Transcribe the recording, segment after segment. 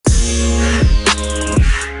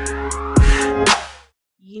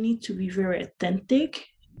need to be very authentic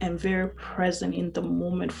and very present in the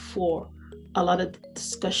moment for a lot of the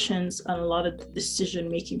discussions and a lot of the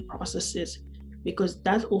decision-making processes, because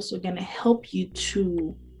that's also going to help you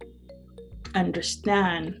to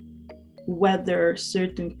understand whether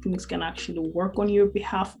certain things can actually work on your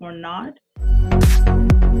behalf or not.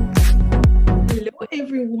 Hello,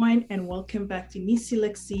 everyone, and welcome back to Nisi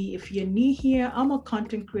Lexi. If you're new here, I'm a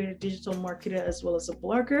content creator, digital marketer, as well as a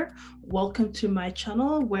blogger. Welcome to my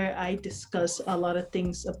channel where I discuss a lot of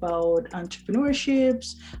things about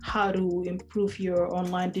entrepreneurships, how to improve your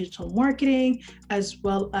online digital marketing, as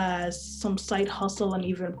well as some side hustle and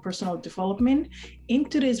even personal development. In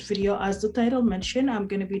today's video, as the title mentioned, I'm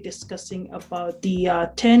going to be discussing about the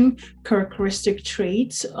 10 characteristic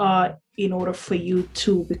traits in order for you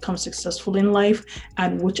to become successful in life,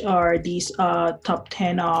 and which are these top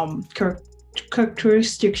 10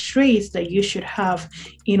 characteristic traits that you should have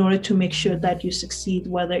in order to make sure that you succeed,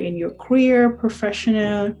 whether in your career,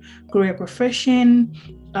 profession,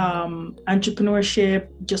 entrepreneurship,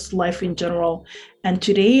 just life in general. And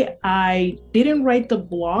today I didn't write the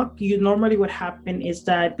blog. Normally what happen is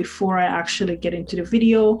that before I actually get into the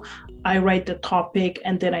video, I write the topic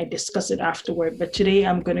and then I discuss it afterward. But today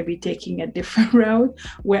I'm going to be taking a different route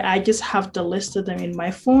where I just have the list of them in my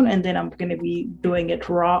phone, and then I'm going to be doing it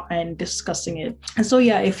raw and discussing it. And so,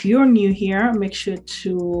 yeah, if you're new here, make sure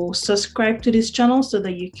to subscribe to this channel so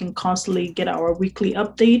that you can constantly get our weekly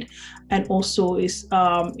update. And also,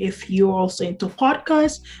 if you're also into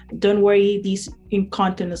podcasts, don't worry, these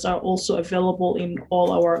contents are also available in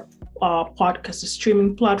all our podcast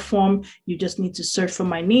streaming platform. You just need to search for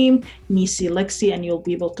my name, Nisi Lexi, and you'll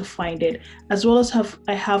be able to find it. As well as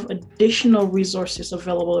I have additional resources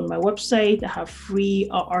available on my website. I have free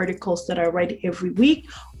articles that I write every week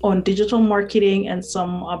on digital marketing and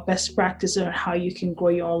some best practices on how you can grow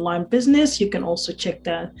your online business. You can also check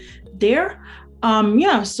that there.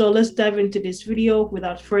 So let's dive into this video.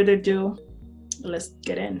 Without further ado, let's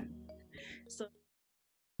get in.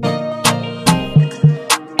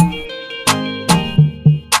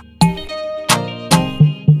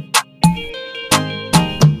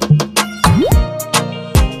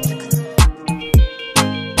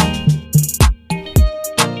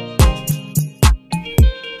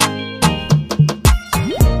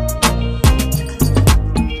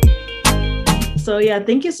 So yeah,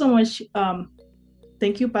 thank you so much.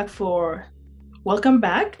 Thank you back for welcome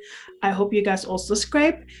back. I hope you guys all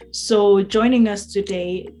subscribe. So joining us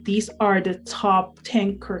today, these are the top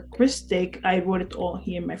 10 characteristics. I wrote it all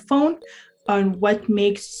here in my phone on what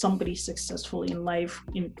makes somebody successful in life,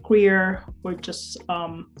 in career, or just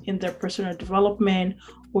in their personal development,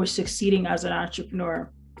 or succeeding as an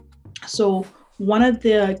entrepreneur. So one of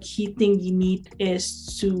the key things you need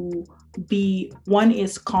is to one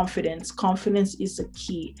is confidence. Confidence is a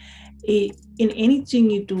key. In anything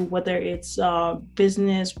you do, whether it's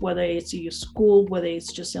business, whether it's your school, whether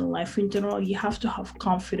it's just in life in general, you have to have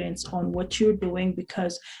confidence on what you're doing,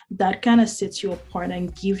 because that kind of sets you apart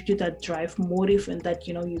and gives you that drive, motive, and that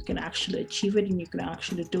you can actually achieve it and you can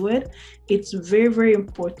actually do it. It's very, very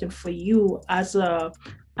important for you as a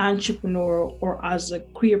entrepreneur or as a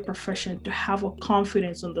career profession to have a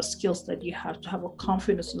confidence on the skills that you have, to have a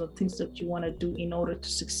confidence on the things that you want to do in order to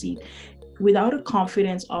succeed. Without a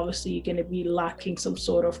confidence, obviously you're going to be lacking some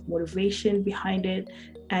sort of motivation behind it,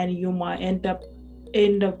 and you might end up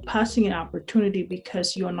passing an opportunity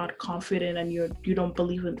because you're not confident and you don't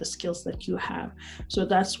believe in the skills that you have. So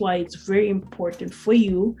that's why it's very important for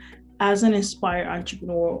you as an inspired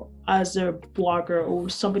entrepreneur, as a blogger, or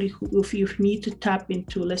somebody who, if you need to tap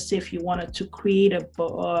into, let's say if you wanted to create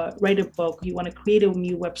write a book, you want to create a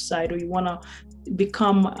new website, or you want to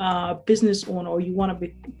become a business owner, or you want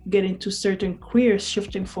to get into certain careers,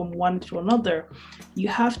 shifting from one to another, you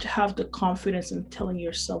have to have the confidence in telling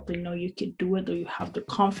yourself that you can do it, or you have the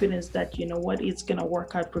confidence that it's going to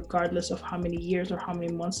work out regardless of how many years or how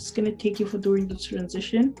many months it's going to take you for doing the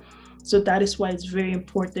transition. So that is why it's very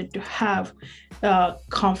important to have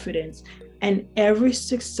confidence. And every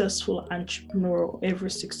successful entrepreneur, every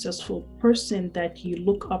successful person that you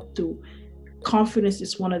look up to, confidence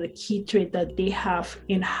is one of the key traits that they have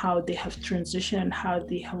in how they have transitioned and how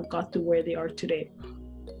they have got to where they are today.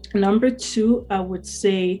 Number 2, I would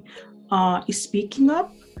say, is speaking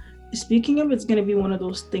up. Speaking up is going to be one of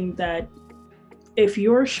those things that if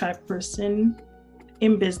you're a shy person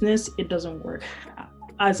in business, it doesn't work.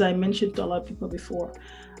 As I mentioned to a lot of people before,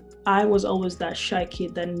 I was always that shy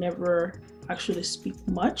kid that never actually speak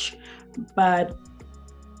much, but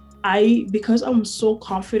because I'm so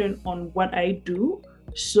confident on what I do,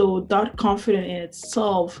 So that confidence in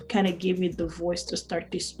itself kind of gave me the voice to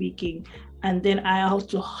start this speaking. And then I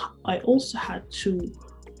also had to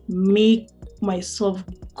make myself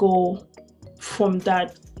go from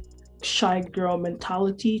that shy girl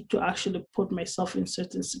mentality to actually put myself in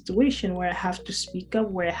certain situation where I have to speak up,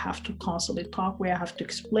 where I have to constantly talk, where I have to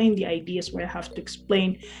explain the ideas, where I have to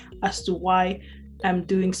explain as to why I'm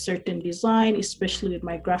doing certain design, especially with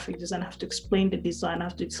my graphic design. I have to explain the design, I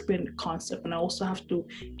have to explain the concept, and I also have to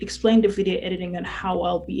explain the video editing and how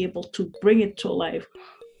I'll be able to bring it to life.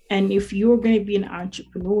 And if you're going to be an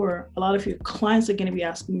entrepreneur, a lot of your clients are going to be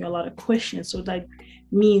asking you a lot of questions. So that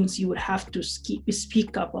means you would have to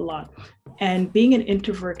speak up a lot. And being an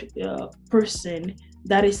introvert person,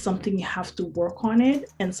 that is something you have to work on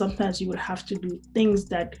it. And sometimes you would have to do things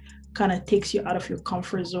that kind of takes you out of your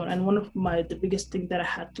comfort zone. And one of the biggest thing that I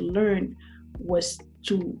had to learn was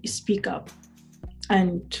to speak up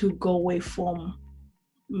and to go away from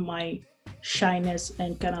my shyness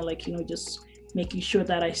and kind of like, just making sure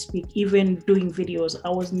that I speak. Even doing videos, I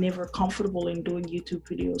was never comfortable in doing YouTube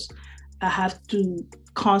videos. I have to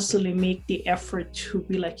constantly make the effort to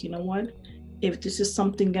be like, you know what, if this is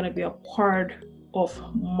something going to be a part of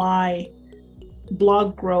my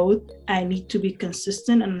blog growth, I need to be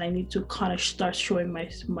consistent and I need to kind of start showing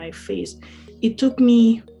my face. It took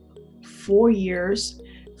me 4 years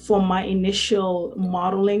for my initial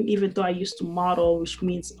modeling, even though I used to model, which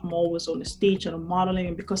means I'm always on the stage and I'm modeling,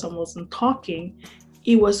 and because I wasn't talking,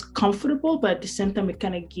 it was comfortable, but at the same time, it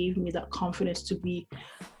kind of gave me that confidence to be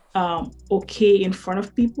okay in front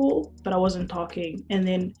of people, but I wasn't talking. And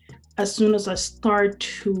then as soon as I start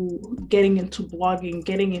to getting into blogging,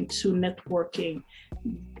 getting into networking,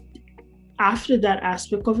 after that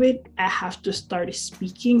aspect of it, I have to start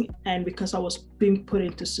speaking. And because I was being put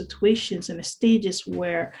into situations and stages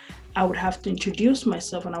where I would have to introduce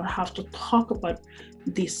myself and I would have to talk about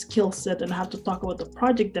the skill set and I have to talk about the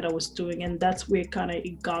project that I was doing. And that's where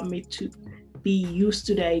it got me to be used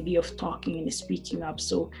to the idea of talking and speaking up.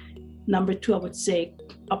 So number 2, I would say,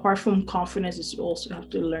 apart from confidence, is you also have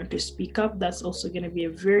to learn to speak up. That's also going to be a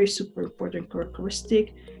very super important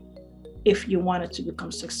characteristic if you wanted to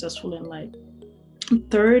become successful in life.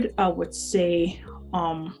 3rd, I would say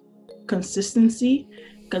consistency.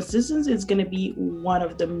 Consistency is going to be one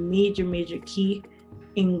of the major key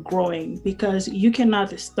in growing, because you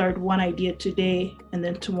cannot start one idea today and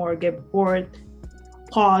then tomorrow get bored,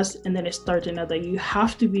 pause, and then start another. You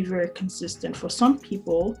have to be very consistent. For some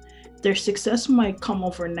people, their success might come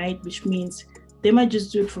overnight, which means they might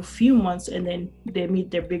just do it for a few months and then they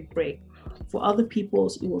meet their big break. For other people,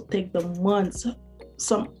 it will take them months.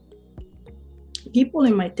 Some people,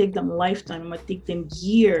 it might take them a lifetime, it might take them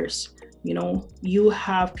years. You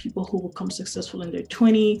have people who become successful in their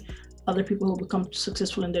 20s, other people who become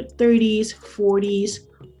successful in their 30s, 40s,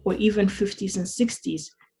 or even 50s and 60s.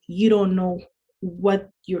 You don't know what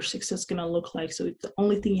your success is going to look like. So the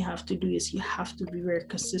only thing you have to do is you have to be very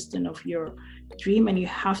consistent of your dream, and you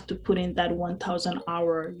have to put in that 1,000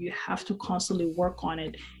 hour. You have to constantly work on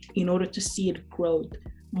it in order to see it grow.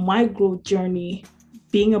 My growth journey,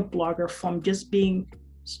 being a blogger, from just being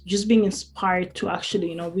inspired to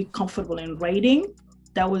actually, be comfortable in writing,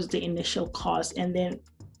 that was the initial cause. And then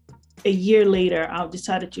a year later, I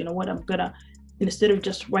decided, I'm gonna, instead of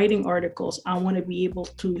just writing articles, I want to be able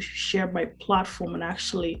to share my platform and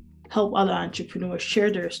actually help other entrepreneurs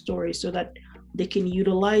share their stories so that they can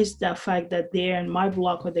utilize that fact that they're in my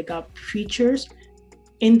blog or they got features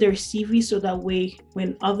in their CV. So that way,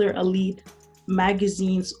 when other elite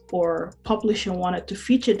magazines or publisher wanted to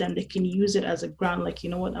feature them, they can use it as a ground, like,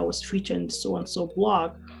 I was featured in so and so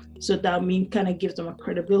blog. So that kind of gives them a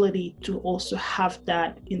credibility to also have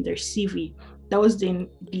that in their CV. That was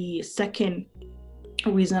the second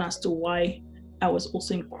reason as to why I was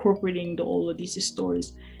also incorporating all of these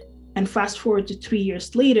stories. And fast forward to 3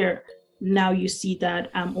 years later, now you see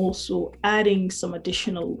that I'm also adding some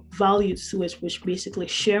additional value to it, which basically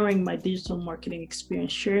sharing my digital marketing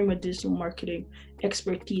experience, sharing my digital marketing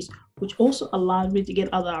expertise, which also allowed me to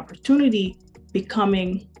get other opportunity,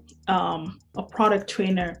 becoming a product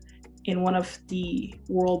trainer in one of the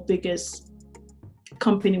world's biggest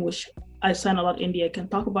company, which I signed a lot in India. I can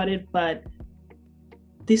talk about it, but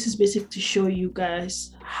this is basically to show you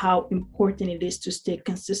guys how important it is to stay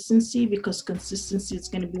consistency, because consistency is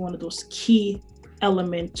going to be one of those key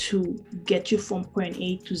elements to get you from point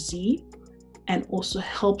A to Z and also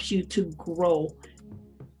helps you to grow.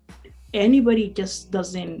 Anybody just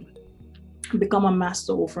doesn't become a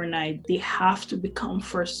master overnight. They have to become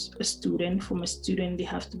first a student. From a student, they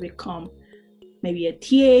have to become maybe a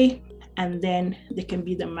TA, and then they can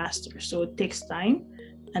be the master. So it takes time.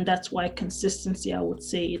 And that's why consistency, I would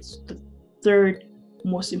say, it's the third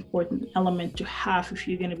most important element to have if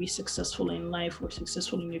you're going to be successful in life or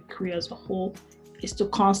successful in your career as a whole, is to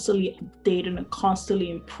constantly update and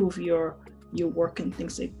constantly improve your work and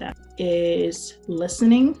things like that. Is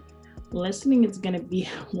listening is going to be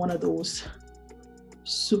one of those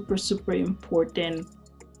super important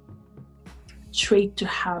trait to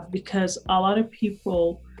have, because a lot of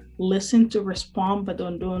people listen to respond but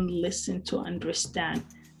don't listen to understand.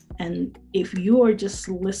 And if you are just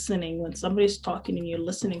listening when somebody's talking and you're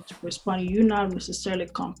listening to respond, you're not necessarily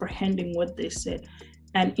comprehending what they said.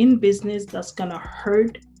 And in business, that's gonna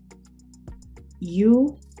hurt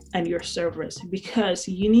you and your service, because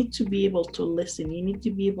you need to be able to listen. You need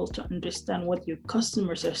to be able to understand what your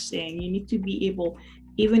customers are saying. You need to be able,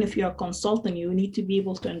 even if you're a consultant, you need to be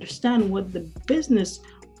able to understand what the business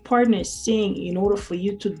partner is saying in order for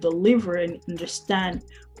you to deliver and understand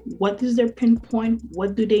what is their pinpoint,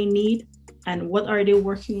 what do they need, and what are they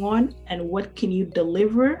working on, and what can you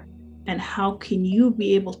deliver, and how can you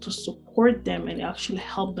be able to support them and actually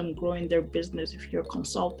help them grow in their business. If you're a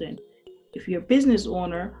consultant, if you're a business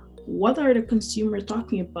owner, what are the consumers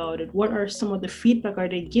talking about it? What are some of the feedback are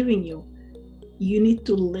they giving you? You need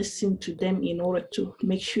to listen to them in order to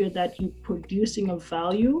make sure that you're producing a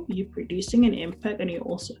value, you're producing an impact, and you're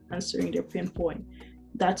also answering their pinpoint.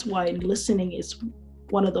 That's why listening is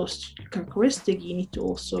one of those characteristics you need to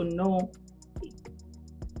also know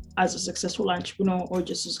as a successful entrepreneur or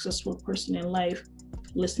just a successful person in life.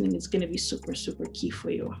 Listening is going to be super key for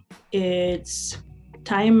you. It's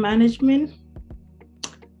time management.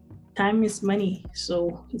 Time is money,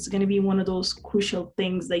 so it's going to be one of those crucial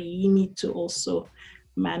things that you need to also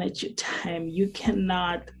manage your time. You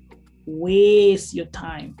cannot waste your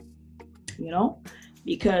time,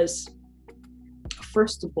 because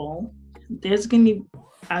first of all, there's going to,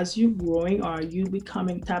 as you're growing or you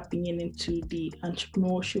tapping into the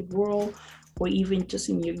entrepreneurship world, or even just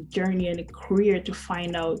in your journey and a career to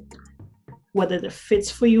find out whether it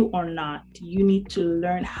fits for you or not, you need to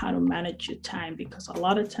learn how to manage your time, because a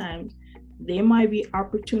lot of times there might be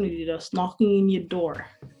opportunity that's knocking in your door,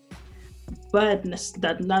 but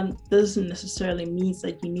that doesn't necessarily mean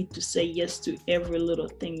that you need to say yes to every little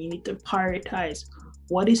thing. You need to prioritize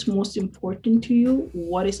what is most important to you,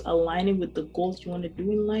 what is aligning with the goals you want to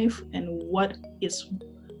do in life, and what is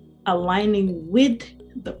aligning with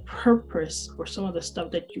the purpose or some of the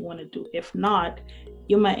stuff that you want to do. If not,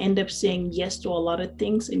 you might end up saying yes to a lot of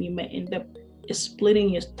things, and you might end up splitting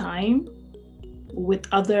your time with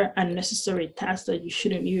other unnecessary tasks that you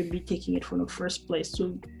shouldn't even be taking it from the first place.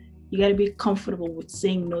 So you got to be comfortable with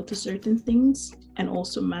saying no to certain things, and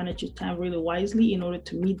also manage your time really wisely in order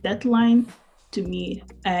to meet deadline,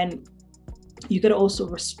 and you got to also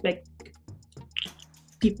respect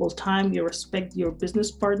people's time. You respect your business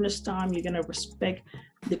partner's time. You're going to respect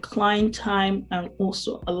the client time, and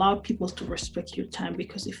also allow people to respect your time,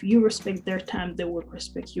 because if you respect their time, they will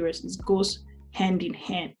respect yours. It goes hand in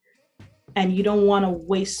hand, and you don't want to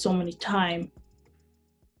waste so many time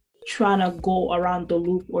trying to go around the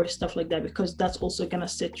loop or stuff like that, because that's also going to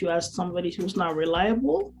set you as somebody who's not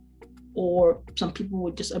reliable, or some people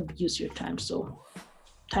will just abuse your time. So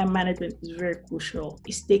time management is very crucial.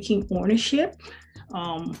 It's taking ownership.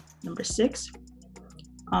 Number 6,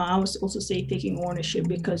 I would also say taking ownership,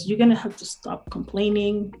 because you're gonna have to stop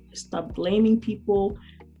complaining, stop blaming people.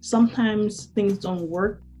 Sometimes things don't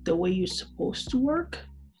work the way you're supposed to work,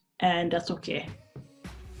 and that's okay.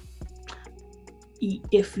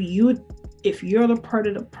 If you're the part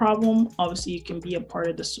of the problem, obviously you can be a part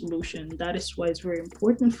of the solution. That is why it's very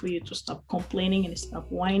important for you to stop complaining and stop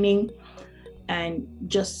whining, and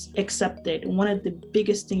just accept it. One of the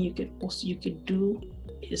biggest things you could do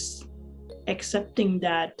is accepting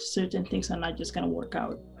that certain things are not just going to work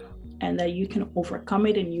out, and that you can overcome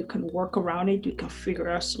it, and you can work around it. You can figure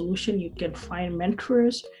out a solution. You can find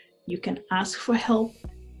mentors. You can ask for help,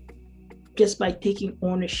 just by taking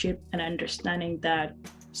ownership and understanding that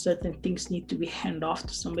certain things need to be handed off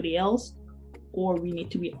to somebody else, or we need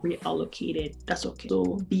to be reallocated. That's okay.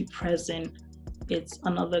 So be present. It's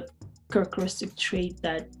another characteristic trait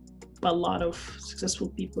that a lot of successful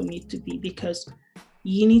people need to be, because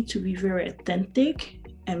you need to be very authentic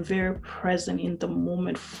and very present in the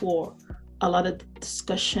moment for a lot of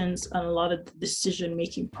discussions and a lot of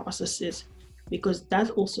decision-making processes, because that's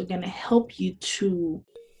also going to help you to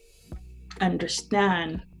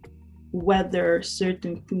understand whether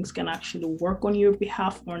certain things can actually work on your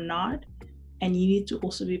behalf or not. And you need to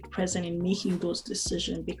also be present in making those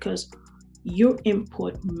decisions, because your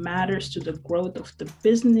input matters to the growth of the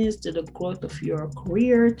business, to the growth of your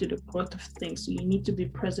career, to the growth of things. So you need to be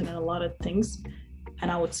present in a lot of things,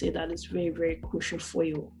 And I would say that is very, very crucial for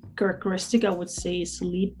you. Characteristic, I would say, is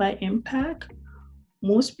lead by impact.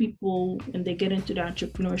 Most people, when they get into the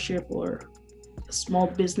entrepreneurship or a small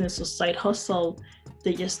business or side hustle,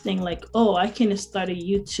 they just think like, oh, I can start a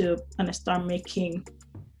YouTube and I start making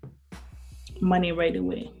money right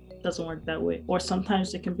away. It doesn't work that way. Or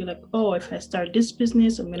sometimes they can be like, oh, if I start this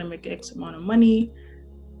business, I'm gonna make X amount of money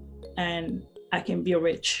and I can be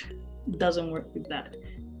rich. It doesn't work with that.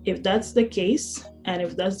 If that's the case, and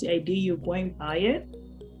if that's the idea you're going by it,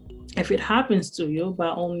 if it happens to you, by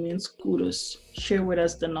all means, kudos, share with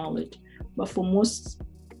us the knowledge. But for most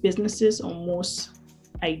businesses or most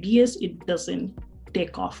ideas, it doesn't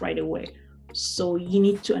take off right away. So you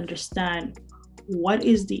need to understand what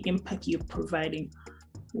is the impact you're providing,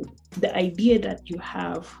 the idea that you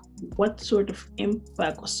have, what sort of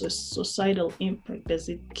impact or societal impact does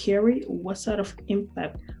it carry? What sort of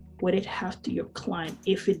impact would it have to your client?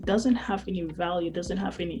 If it doesn't have any value, doesn't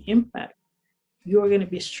have any impact, you're going to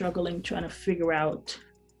be struggling trying to figure out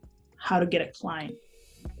how to get a client,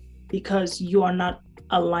 because you are not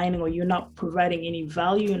aligning or you're not providing any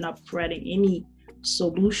value, you're not providing any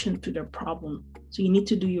solution to their problem. So you need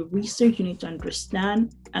to do your research, you need to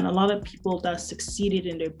understand. And a lot of people that succeeded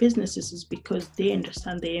in their businesses is because they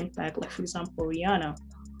understand the impact. Like, for example, Rihanna,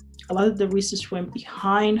 a lot of the research went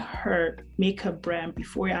behind her makeup brand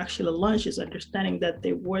before it actually launched, is understanding that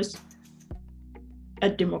there was a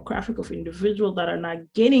demographic of individuals that are not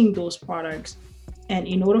getting those products. And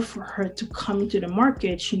in order for her to come into the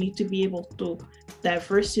market, she needs to be able to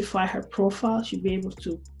diversify her profile. She'll be able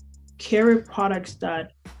to carry products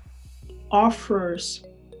that offers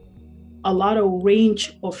a lot of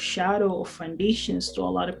range of shadow or foundations to a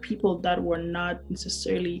lot of people that were not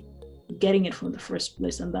necessarily getting it from the first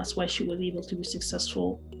place. And that's why she was able to be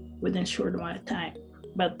successful within a short amount of time.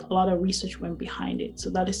 But a lot of research went behind it. So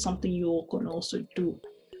that is something you can also do.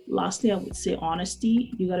 Lastly, I would say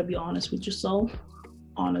honesty. You got to be honest with yourself,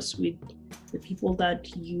 honest with the people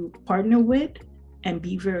that you partner with, and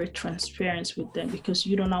be very transparent with them, because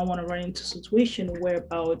you do not want to run into a situation where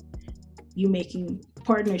about you making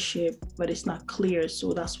partnership, but it's not clear.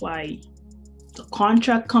 So that's why the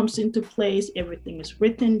contract comes into place, everything is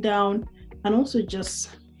written down, and also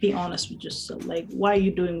just be honest with yourself. Like, why are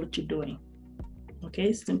you doing what you're doing?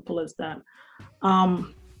 Okay, simple as that.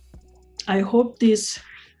 I hope this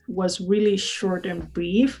was really short and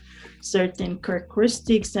brief, certain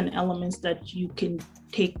characteristics and elements that you can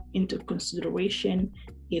take into consideration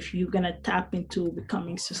if you're going to tap into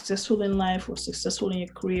becoming successful in life or successful in your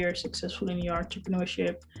career, successful in your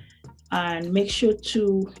entrepreneurship. And make sure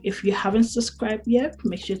to, if you haven't subscribed yet,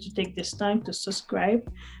 make sure to take this time to subscribe.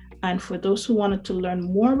 And for those who wanted to learn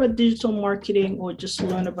more about digital marketing, or just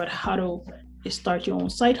learn about how to start your own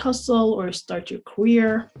side hustle or start your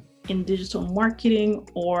career in digital marketing,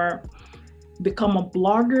 or become a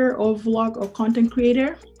blogger or vlog or content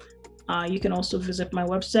creator, you can also visit my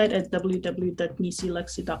website at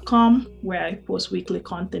www.nisilexi.com, where I post weekly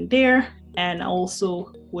content there. And I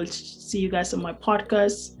also will see you guys on my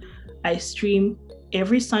podcast. I stream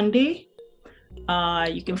every Sunday.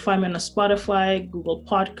 You can find me on Spotify, Google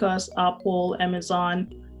Podcasts, Apple,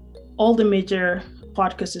 Amazon, all the major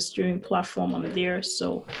podcast streaming platform on there.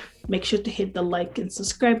 So make sure to hit the like and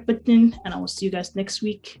subscribe button, and I will see you guys next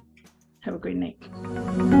week. Have a great night.